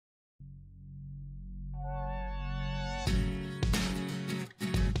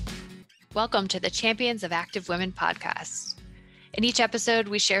Welcome to the Champions of Active Women podcast. In each episode,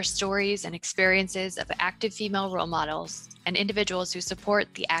 we share stories and experiences of active female role models and individuals who support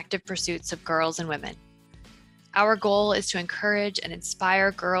the active pursuits of girls and women. Our goal is to encourage and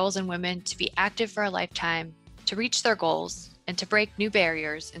inspire girls and women to be active for a lifetime, to reach their goals, and to break new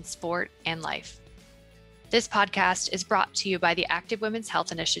barriers in sport and life. This podcast is brought to you by the Active Women's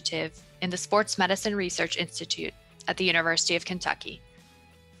Health Initiative and the Sports Medicine Research Institute at the University of Kentucky.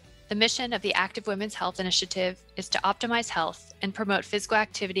 The mission of the Active Women's Health Initiative is to optimize health and promote physical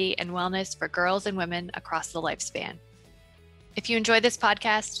activity and wellness for girls and women across the lifespan. If you enjoy this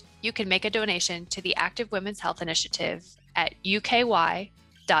podcast, you can make a donation to the Active Women's Health Initiative at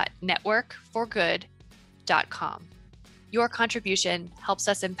uky.networkforgood.com. Your contribution helps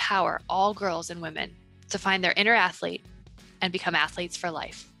us empower all girls and women to find their inner athlete and become athletes for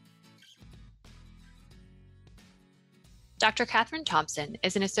life. Dr. Katherine Thompson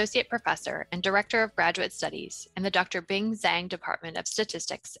is an associate professor and director of graduate studies in the Dr. Bing Zhang Department of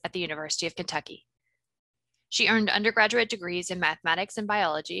Statistics at the University of Kentucky. She earned undergraduate degrees in mathematics and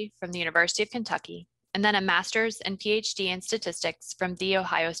biology from the University of Kentucky, and then a master's and PhD in statistics from The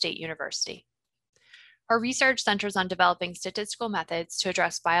Ohio State University. Her research centers on developing statistical methods to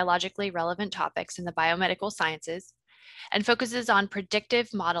address biologically relevant topics in the biomedical sciences, and focuses on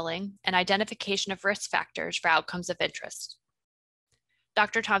predictive modeling and identification of risk factors for outcomes of interest.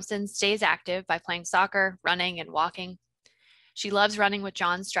 Dr. Thompson stays active by playing soccer, running, and walking. She loves running with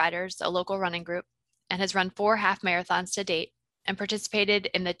John Striders, a local running group, and has run 4 half marathons to date and participated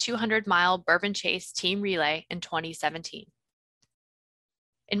in the 200-mile Bourbon Chase team relay in 2017.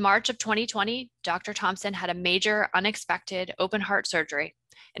 In March of 2020, Dr. Thompson had a major unexpected open heart surgery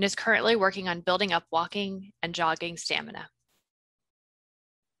and is currently working on building up walking and jogging stamina.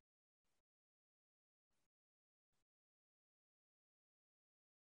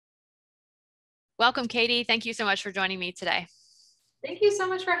 Welcome, Katie. Thank you so much for joining me today. Thank you so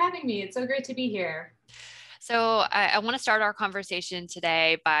much for having me. It's so great to be here. So I want to start our conversation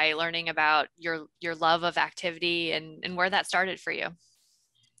today by learning about your love of activity and where that started for you.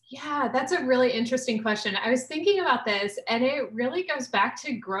 Yeah, that's a really interesting question. I was thinking about this, and it really goes back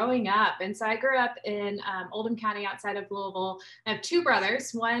to growing up. And so I grew up in Oldham County outside of Louisville. I have 2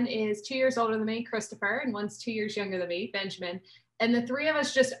 brothers. One is 2 years older than me, Christopher, and one's 2 years younger than me, Benjamin. And the 3 of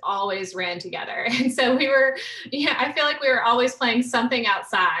us just always ran together. And so I feel like we were always playing something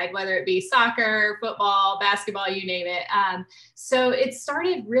outside, whether it be soccer, football, basketball, you name it. So it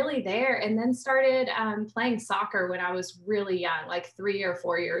started really there, and then started playing soccer when I was really young, like 3 or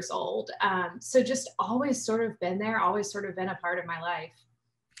 4 years old. So just always sort of been there, always sort of been a part of my life.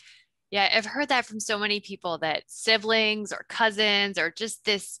 Yeah, I've heard that from so many people, that siblings or cousins or just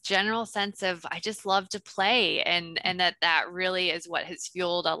this general sense of, I just love to play, and that really is what has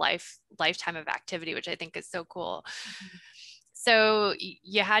fueled a lifetime of activity, which I think is so cool. Mm-hmm. So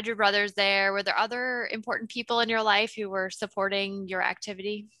you had your brothers there. Were there other important people in your life who were supporting your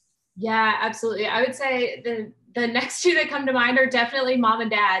activity? Yeah, absolutely. I would say the next 2 that come to mind are definitely mom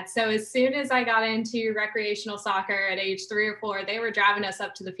and dad. So as soon as I got into recreational soccer at age 3 or 4, they were driving us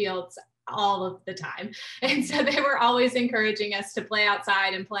up to the fields all of the time. And so they were always encouraging us to play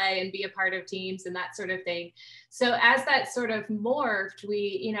outside and play and be a part of teams and that sort of thing. So as that sort of morphed,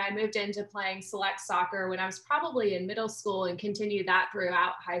 I moved into playing select soccer when I was probably in middle school and continued that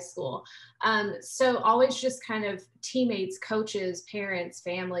throughout high school. So always just kind of teammates, coaches, parents,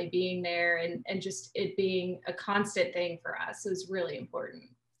 family being there, and just it being a constant thing for us is really important.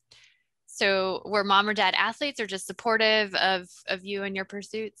 So were mom or dad athletes, or just supportive of you and your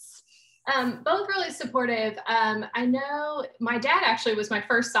pursuits? Both really supportive. I know my dad actually was my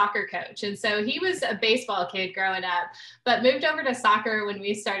first soccer coach. And so he was a baseball kid growing up, but moved over to soccer when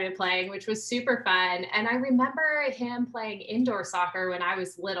we started playing, which was super fun. And I remember him playing indoor soccer when I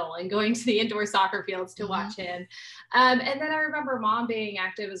was little and going to the indoor soccer fields to watch him. And then I remember mom being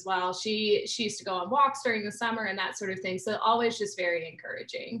active as well. She used to go on walks during the summer and that sort of thing. So always just very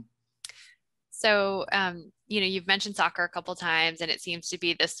encouraging. So, you've mentioned soccer a couple of times, and it seems to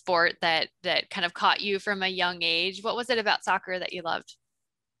be the sport that kind of caught you from a young age. What was it about soccer that you loved?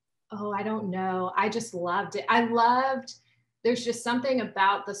 Oh, I don't know. I just loved it. There's just something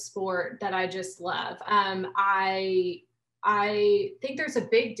about the sport that I just love. I think there's a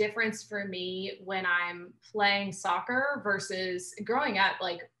big difference for me when I'm playing soccer versus growing up.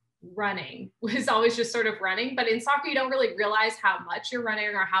 Like, running, was always just sort of running. But in soccer, you don't really realize how much you're running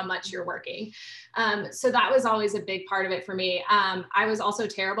or how much you're working. So that was always a big part of it for me. I was also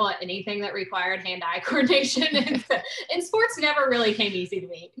terrible at anything that required hand-eye coordination. And sports never really came easy to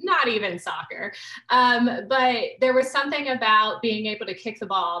me, not even soccer. But there was something about being able to kick the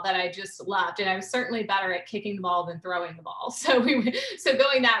ball that I just loved. And I was certainly better at kicking the ball than throwing the ball. So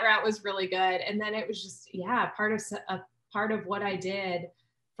going that route was really good. And then it was just, yeah, part of what I did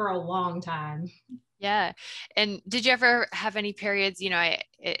for a long time. Yeah. And did you ever have any periods,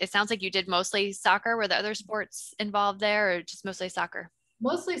 it sounds like you did mostly soccer. Were there other sports involved there or just mostly soccer?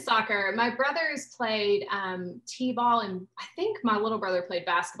 Mostly soccer. My brothers played t-ball, and I think my little brother played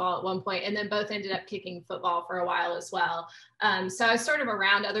basketball at one point, and then both ended up kicking football for a while as well. So I was sort of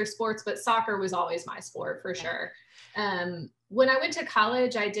around other sports, but soccer was always my sport for sure. When I went to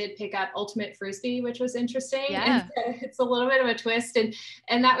college, I did pick up ultimate frisbee, which was interesting. Yeah. And so it's a little bit of a twist. And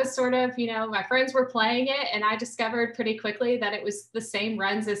that was sort of, my friends were playing it, and I discovered pretty quickly that it was the same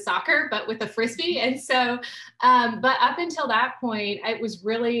runs as soccer, but with a frisbee. And so, but up until that point, it was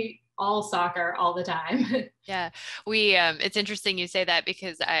really all soccer all the time. Yeah, it's interesting you say that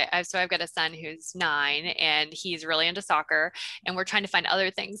because I've got a son who's 9 and he's really into soccer, and we're trying to find other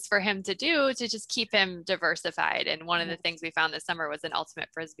things for him to do to just keep him diversified. And one of the things we found this summer was an ultimate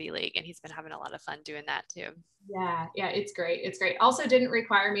frisbee league, and he's been having a lot of fun doing that too. Yeah, it's great. It's great. Also didn't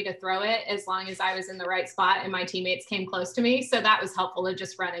require me to throw it as long as I was in the right spot and my teammates came close to me. So that was helpful to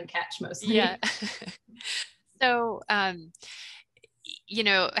just run and catch mostly. Yeah. So, how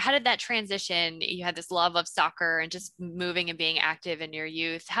did that transition? You had this love of soccer and just moving and being active in your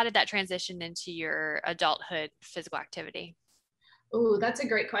youth. How did that transition into your adulthood physical activity? Oh, that's a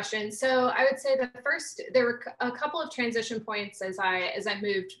great question. So I would say there were a couple of transition points as I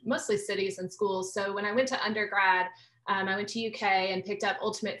moved mostly cities and schools. So when I went to undergrad, I went to UK and picked up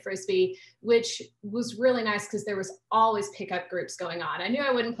ultimate frisbee, which was really nice because there was always pickup groups going on. I knew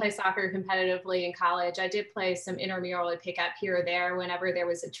I wouldn't play soccer competitively in college. I did play some intramural pickup here or there whenever there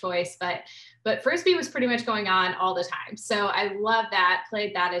was a choice, but frisbee was pretty much going on all the time. So I loved that,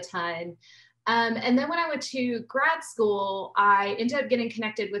 played that a ton. And then when I went to grad school, I ended up getting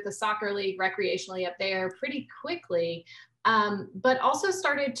connected with a soccer league recreationally up there pretty quickly. But also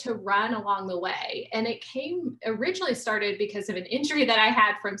started to run along the way. And it originally started because of an injury that I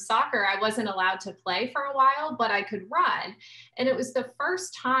had from soccer. I wasn't allowed to play for a while, but I could run. And it was the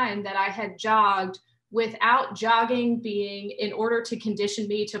first time that I had jogged without jogging being in order to condition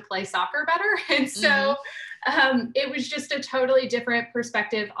me to play soccer better. And so it was just a totally different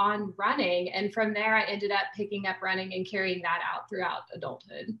perspective on running. And from there, I ended up picking up running and carrying that out throughout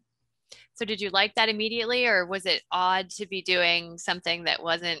adulthood. So did you like that immediately, or was it odd to be doing something that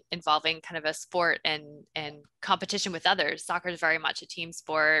wasn't involving kind of a sport and competition with others? Soccer is very much a team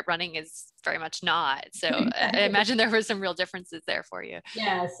sport. Running is very much not. So I imagine there were some real differences there for you.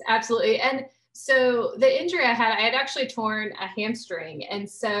 Yes, absolutely. And so the injury I had actually torn a hamstring. And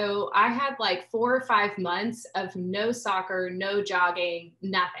so I had like 4 or 5 months of no soccer, no jogging,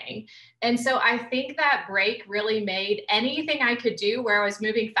 nothing. And so I think that break really made anything I could do where I was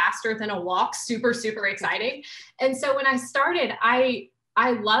moving faster than a walk super, super exciting. And so when I started, I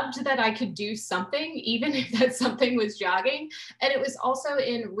loved that I could do something, even if that something was jogging. And it was also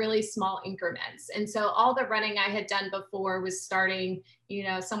in really small increments. And so all the running I had done before was starting,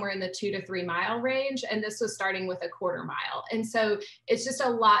 somewhere in the 2 to 3 mile range. And this was starting with a 1/4 mile. And so it's just a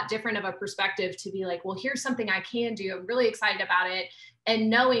lot different of a perspective to be like, well, here's something I can do. I'm really excited about it. And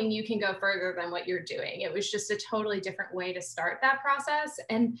knowing you can go further than what you're doing. It was just a totally different way to start that process,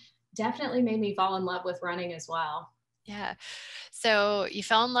 and definitely made me fall in love with running as well. Yeah. So you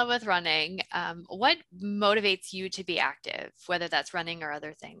fell in love with running. What motivates you to be active, whether that's running or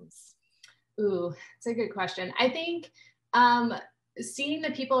other things? Ooh, it's a good question. I think seeing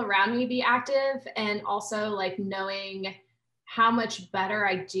the people around me be active, and also like knowing how much better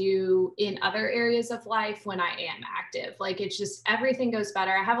I do in other areas of life when I am active. Like it's just, everything goes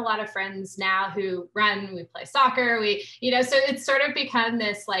better. I have a lot of friends now who run, we play soccer, so it's sort of become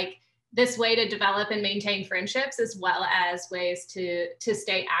this way to develop and maintain friendships, as well as ways to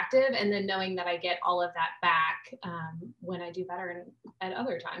stay active. And then knowing that I get all of that back when I do better at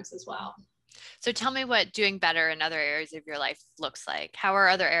other times as well. So tell me what doing better in other areas of your life looks like. How are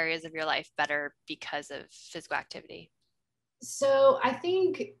other areas of your life better because of physical activity? So I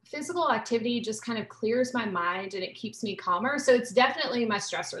think physical activity just kind of clears my mind and it keeps me calmer. So it's definitely my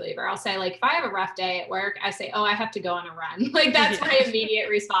stress reliever. I'll say, like, if I have a rough day at work, I say, oh, I have to go on a run. Like that's my immediate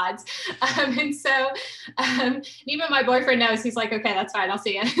response. And so even my boyfriend knows. He's like, okay, that's fine. I'll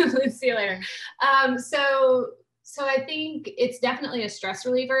see you. See you later. So I think it's definitely a stress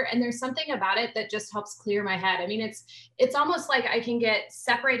reliever, and there's something about it that just helps clear my head. I mean, it's almost like I can get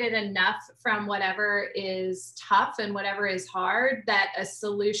separated enough from whatever is tough and whatever is hard that a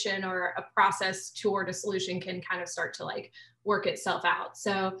solution or a process toward a solution can kind of start to like work itself out.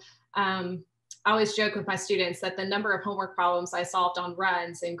 So I always joke with my students that the number of homework problems I solved on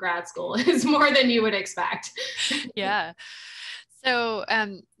runs in grad school is more than you would expect. Yeah. So,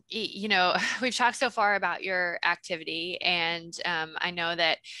 you know, we've talked so far about your activity, and I know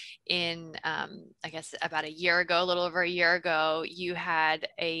that in, I guess about a year ago, a little over a year ago, you had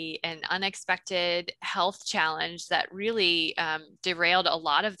an unexpected health challenge that really derailed a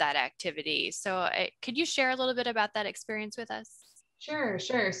lot of that activity. So, could you share a little bit about that experience with us? Sure,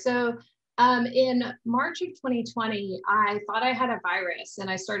 sure. So in March of 2020, I thought I had a virus and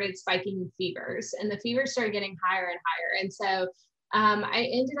I started spiking fevers, and the fevers started getting higher and higher. And so I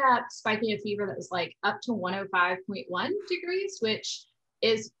ended up spiking a fever that was like up to 105.1 degrees, which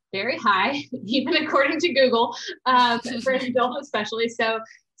is very high, even according to Google, for an adult especially. So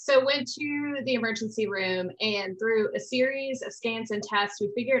went to the emergency room, and through a series of scans and tests,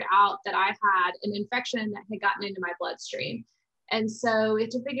 we figured out that I had an infection that had gotten into my bloodstream. And so we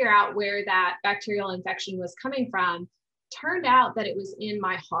had to figure out where that bacterial infection was coming from. Turned out that it was in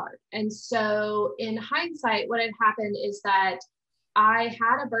my heart. And so in hindsight, what had happened is that I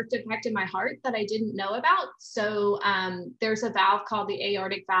had a birth defect in my heart that I didn't know about. So there's a valve called the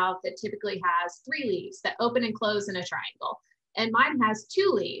aortic valve that typically has 3 leaves that open and close in a triangle. And mine has 2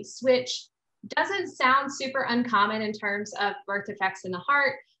 leaves, which doesn't sound super uncommon in terms of birth defects in the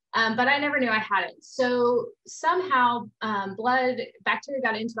heart. But I never knew I had it. So somehow bacteria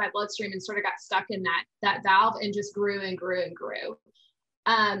got into my bloodstream and sort of got stuck in that valve and just grew and grew and grew.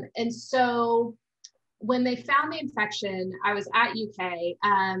 And so when they found the infection, I was at UK.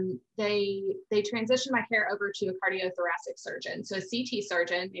 They transitioned my care over to a cardiothoracic surgeon, so a CT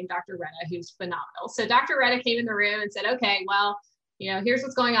surgeon named Dr. Retta, who's phenomenal. So Dr. Retta came in the room and said, "Okay, well, here's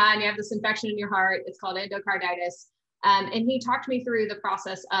what's going on. You have this infection in your heart. It's called endocarditis." And he talked me through the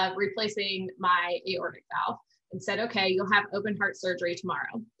process of replacing my aortic valve and said, "Okay, you'll have open heart surgery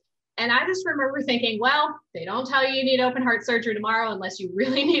tomorrow." And I just remember thinking, well, they don't tell you need open heart surgery tomorrow unless you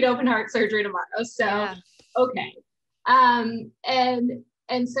really need open heart surgery tomorrow. So, yeah. Okay.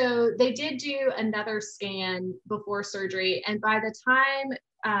 And so they did do another scan before surgery. And by the time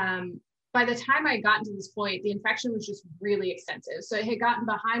I had gotten to this point, the infection was just really extensive. So it had gotten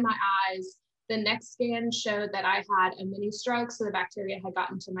behind my eyes. The next scan showed that I had a mini stroke. So the bacteria had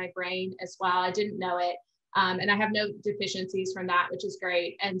gotten to my brain as well. I didn't know it. And I have no deficiencies from that, which is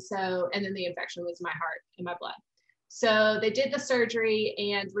great. And then the infection was in my heart and my blood. So they did the surgery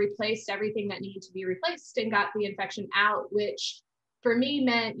and replaced everything that needed to be replaced and got the infection out, which for me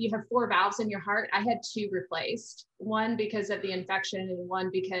meant you have 4 valves in your heart. I had 2 replaced, one because of the infection and one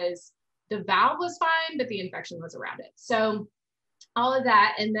because the valve was fine, but the infection was around it. So all of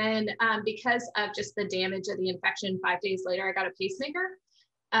that. And then because of just the damage of the infection, 5 days later, I got a pacemaker.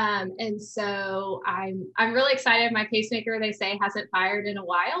 And so I'm really excited. My pacemaker, they say, hasn't fired in a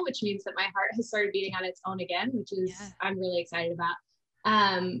while, which means that my heart has started beating on its own again, which is, I'm really excited about.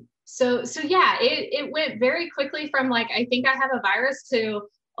 So yeah, it went very quickly from like, I think I have a virus to,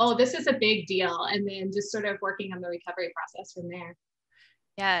 oh, this is a big deal. And then just sort of working on the recovery process from there.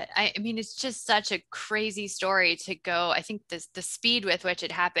 Yeah, I mean, it's just such a crazy story to go. I think the speed with which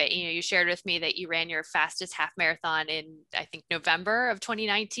it happened, you shared with me that you ran your fastest half marathon in, I think, November of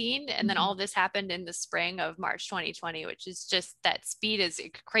 2019. And then all this happened in the spring of March 2020, which is just, that speed is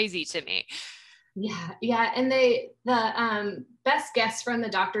crazy to me. Yeah. And the best guess from the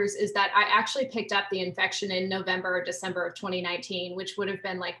doctors is that I actually picked up the infection in November or December of 2019, which would have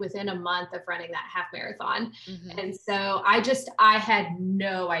been like within a month of running that half marathon. Mm-hmm. And so I had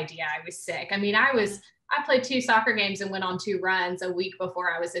no idea I was sick. I mean, I played 2 soccer games and went on 2 runs a week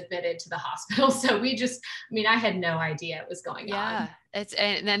before I was admitted to the hospital. So I had no idea it was going on.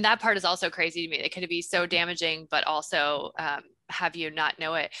 And then that part is also crazy to me. It could be so damaging, but also, have you not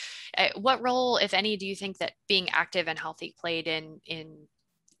know it. What role, if any, do you think that being active and healthy played in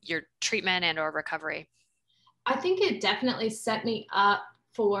your treatment and or recovery? I think it definitely set me up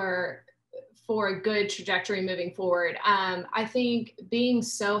for a good trajectory moving forward. I think being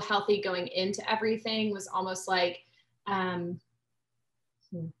so healthy going into everything was almost like,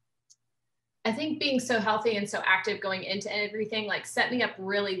 I think being so healthy and so active going into everything like set me up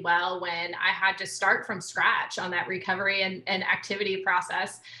really well when I had to start from scratch on that recovery and activity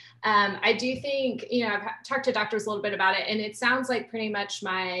process. I do think, I've talked to doctors a little bit about it, and it sounds like pretty much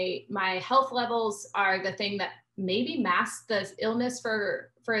my health levels are the thing that maybe masked the illness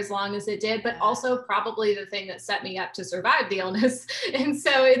for for as long as it did, but also probably the thing that set me up to survive the illness. And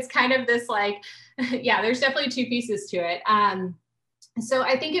so it's kind of this like, yeah, there's definitely two pieces to it. So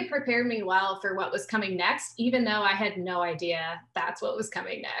I think it prepared me well for what was coming next, even though I had no idea that's what was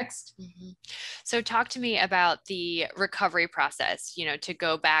coming next. Mm-hmm. So talk to me about the recovery process, to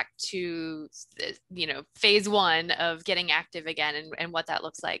go back to, phase one of getting active again and what that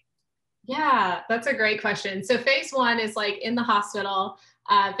looks like. Yeah, that's a great question. So phase one is like in the hospital,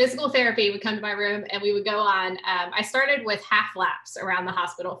 physical therapy would come to my room and we would go on. I started with half laps around the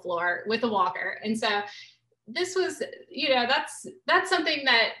hospital floor with a walker. And so this was, that's something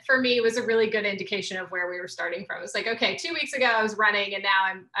that for me was a really good indication of where we were starting from. It's like, okay, 2 weeks ago I was running and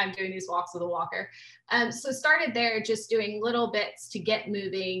now I'm doing these walks with a walker. So started there just doing little bits to get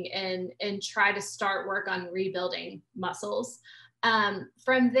moving and try to start work on rebuilding muscles.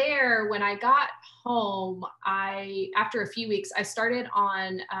 From there, when I got home, after a few weeks, I started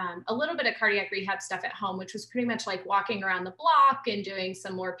on a little bit of cardiac rehab stuff at home, which was pretty much like walking around the block and doing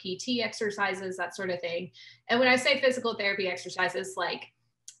some more PT exercises, that sort of thing. And when I say physical therapy exercises, like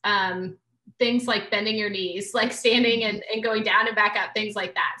things like bending your knees, like standing and going down and back up, things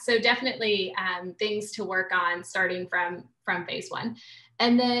like that. So definitely things to work on starting from phase one.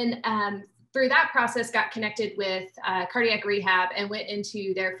 And then through that process, got connected with cardiac rehab and went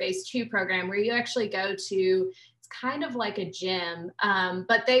into their phase two program where you actually go to, it's kind of like a gym,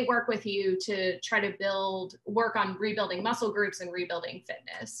 but they work with you to try to work on rebuilding muscle groups and rebuilding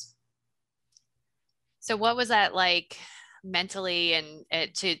fitness. So what was that like mentally and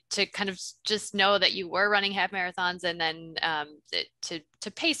to kind of just know that you were running half marathons and then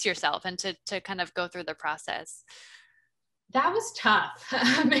to pace yourself and to kind of go through the process? That was tough.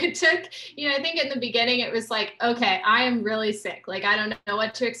 It took, I think in the beginning it was like, okay, I am really sick. Like, I don't know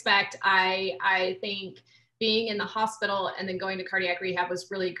what to expect. I think being in the hospital and then going to cardiac rehab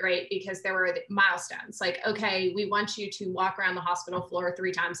was really great because there were milestones. Like, okay, we want you to walk around the hospital floor 3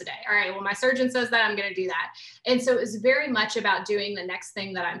 times a day. All right, well, my surgeon says that, I'm going to do that. And so it was very much about doing the next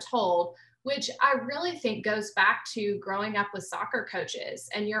thing that I'm told, which I really think goes back to growing up with soccer coaches,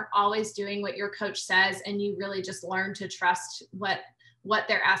 and you're always doing what your coach says, and you really just learn to trust what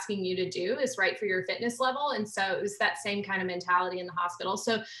they're asking you to do is right for your fitness level. And so it was that same kind of mentality in the hospital.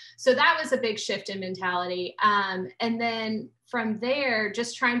 So that was a big shift in mentality. And then from there,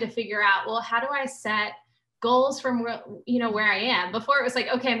 just trying to figure out, well, how do I set goals from where I am? Before it was like,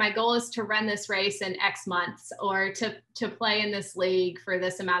 okay, my goal is to run this race in X months or to play in this league for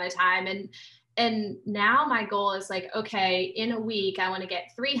this amount of time. And now my goal is like, okay, in a week, I want to get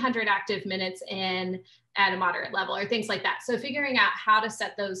 300 active minutes in at a moderate level or things like that. So figuring out how to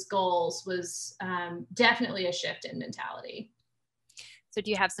set those goals was definitely a shift in mentality. So do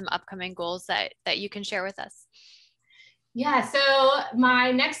you have some upcoming goals that you can share with us? Yeah, so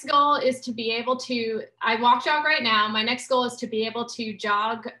my next goal is to be able to, I walk jog right now. My next goal is to be able to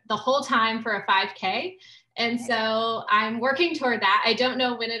jog the whole time for a 5K. And so I'm working toward that. I don't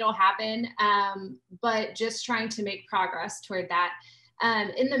know when it'll happen, but just trying to make progress toward that.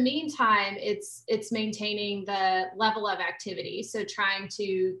 In the meantime, it's maintaining the level of activity. So trying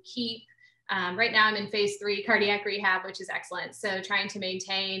to keep, right now I'm in phase 3 cardiac rehab, which is excellent. So trying to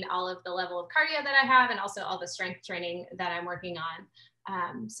maintain all of the level of cardio that I have and also all the strength training that I'm working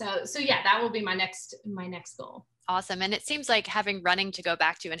on. So yeah, that will be my next goal. Awesome. And it seems like having running to go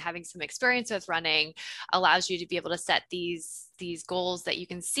back to and having some experience with running allows you to be able to set these goals that you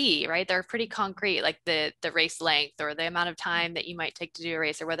can see, right? They're pretty concrete, like the race length or the amount of time that you might take to do a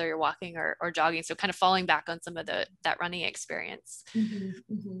race or whether you're walking or jogging. So kind of falling back on some of that running experience.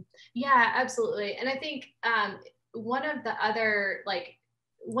 Mm-hmm, mm-hmm. Yeah, absolutely. And I think one of the other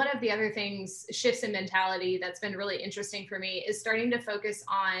things, shifts in mentality that's been really interesting for me is starting to focus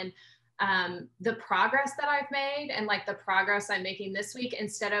on the progress that I've made and like the progress I'm making this week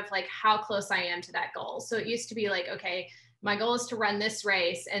instead of like how close I am to that goal. So it used to be like, okay, my goal is to run this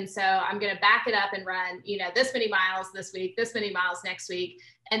race. And so I'm going to back it up and run, this many miles this week, this many miles next week.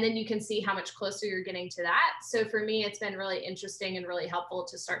 And then you can see how much closer you're getting to that. So for me, it's been really interesting and really helpful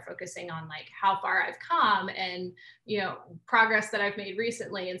to start focusing on like how far I've come and, progress that I've made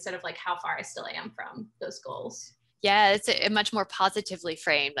recently instead of like how far I still am from those goals. Yeah, it's a much more positively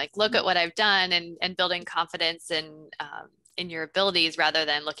framed, like look at what I've done and building confidence in your abilities rather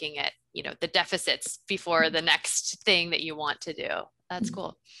than looking at, the deficits before the next thing that you want to do. That's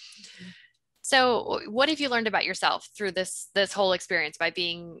cool. So what have you learned about yourself through this whole experience by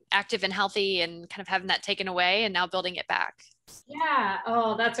being active and healthy and kind of having that taken away and now building it back? Yeah.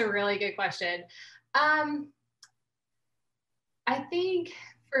 Oh, that's a really good question. I think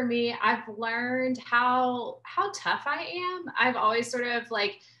for me, I've learned how tough I am. I've always sort of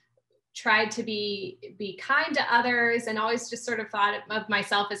like tried to be kind to others and always just sort of thought of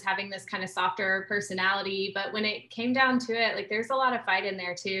myself as having this kind of softer personality. But when it came down to it, like there's a lot of fight in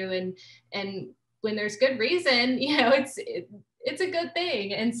there too. And when there's good reason, you know, it's a good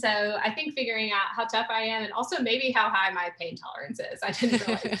thing. And so I think figuring out how tough I am and also maybe how high my pain tolerance is. I didn't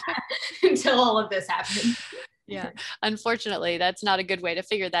realize that until all of this happened. Yeah, unfortunately, that's not a good way to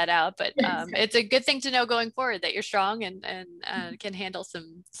figure that out, but it's a good thing to know going forward that you're strong and can handle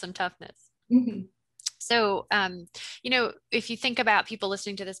some toughness. Mm-hmm. So, you know, if you think about people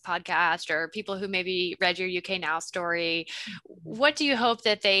listening to this podcast or people who maybe read your UK Now story, what do you hope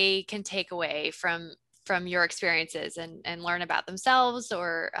that they can take away from your experiences and learn about themselves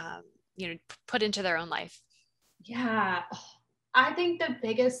or, you know, put into their own life? Yeah, I think the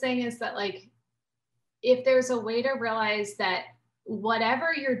biggest thing is that like, if there's a way to realize that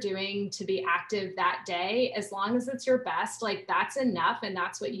whatever you're doing to be active that day, as long as it's your best, like that's enough and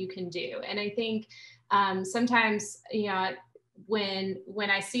that's what you can do. And I think sometimes, you know, when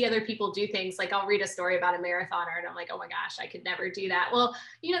I see other people do things, like I'll read a story about a marathoner and I'm like, oh my gosh, I could never do that. Well,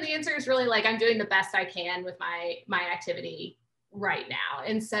 you know, the answer is really like, I'm doing the best I can with my activity right now.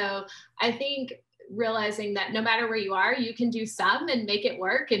 And so I think realizing that no matter where you are, you can do some and make it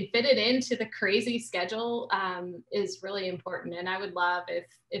work and fit it into the crazy schedule is really important. And I would love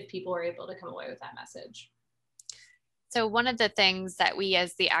if people were able to come away with that message. So one of the things that we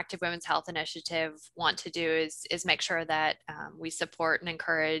as the Active Women's Health Initiative want to do is make sure that we support and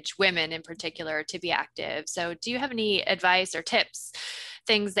encourage women in particular to be active. So do you have any advice or tips,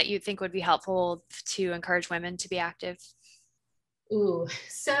 things that you think would be helpful to encourage women to be active? Ooh,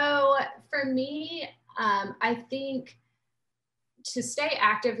 so for me, I think to stay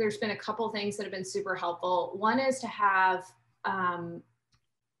active, there's been a couple things that have been super helpful. One is to have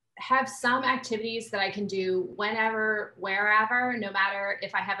some activities that I can do whenever, wherever, no matter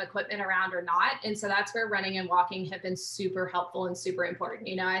if I have equipment around or not. And so that's where running and walking have been super helpful and super important.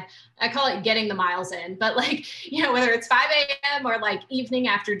 You know, I call it getting the miles in, but like, you know, whether it's 5 a.m. or like evening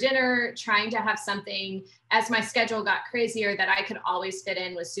after dinner, trying to have something as my schedule got crazier that I could always fit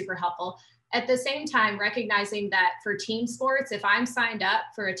in was super helpful. At the same time, recognizing that for team sports, if I'm signed up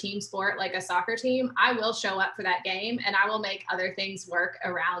for a team sport like a soccer team, I will show up for that game and I will make other things work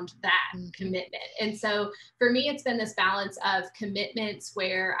around that commitment. And so for me, it's been this balance of commitments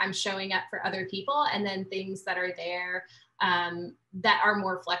where I'm showing up for other people and then things that are there that are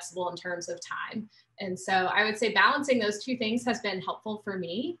more flexible in terms of time. And so I would say balancing those two things has been helpful for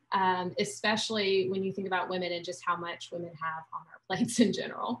me, especially when you think about women and just how much women have on our plates in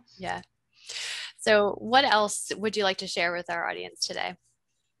general. Yeah. So what else would you like to share with our audience today?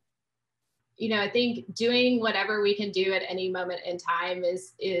 You know, I think doing whatever we can do at any moment in time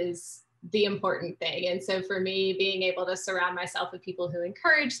is the important thing. And so for me, being able to surround myself with people who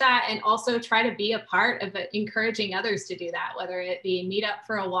encourage that and also try to be a part of encouraging others to do that, whether it be meet up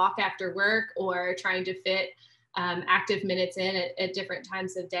for a walk after work or trying to fit active minutes in at different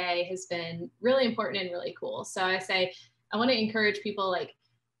times of day has been really important and really cool. So I say, I want to encourage people like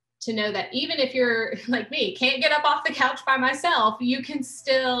to know that even if you're like me, can't get up off the couch by myself, you can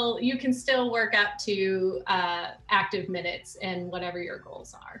still work up to active minutes and whatever your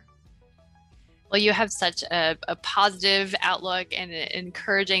goals are. Well, you have such a positive outlook and an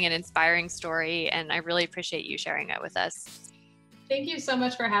encouraging and inspiring story, and I really appreciate you sharing it with us. Thank you so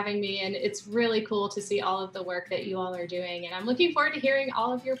much for having me, and it's really cool to see all of the work that you all are doing, and I'm looking forward to hearing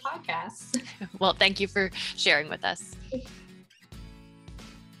all of your podcasts. Well, thank you for sharing with us.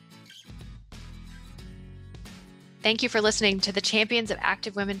 Thank you for listening to the Champions of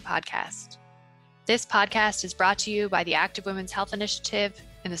Active Women podcast. This podcast is brought to you by the Active Women's Health Initiative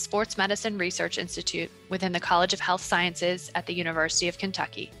and the Sports Medicine Research Institute within the College of Health Sciences at the University of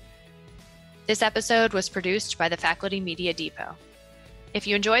Kentucky. This episode was produced by the Faculty Media Depot. If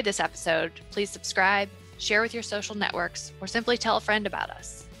you enjoyed this episode, please subscribe, share with your social networks, or simply tell a friend about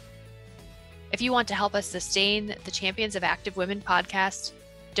us. If you want to help us sustain the Champions of Active Women podcast,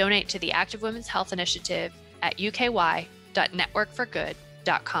 donate to the Active Women's Health Initiative at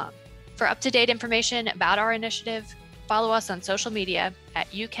uky.networkforgood.com. For up-to-date information about our initiative, follow us on social media at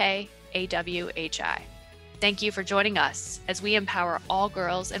UKAWHI. Thank you for joining us as we empower all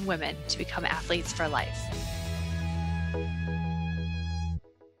girls and women to become athletes for life.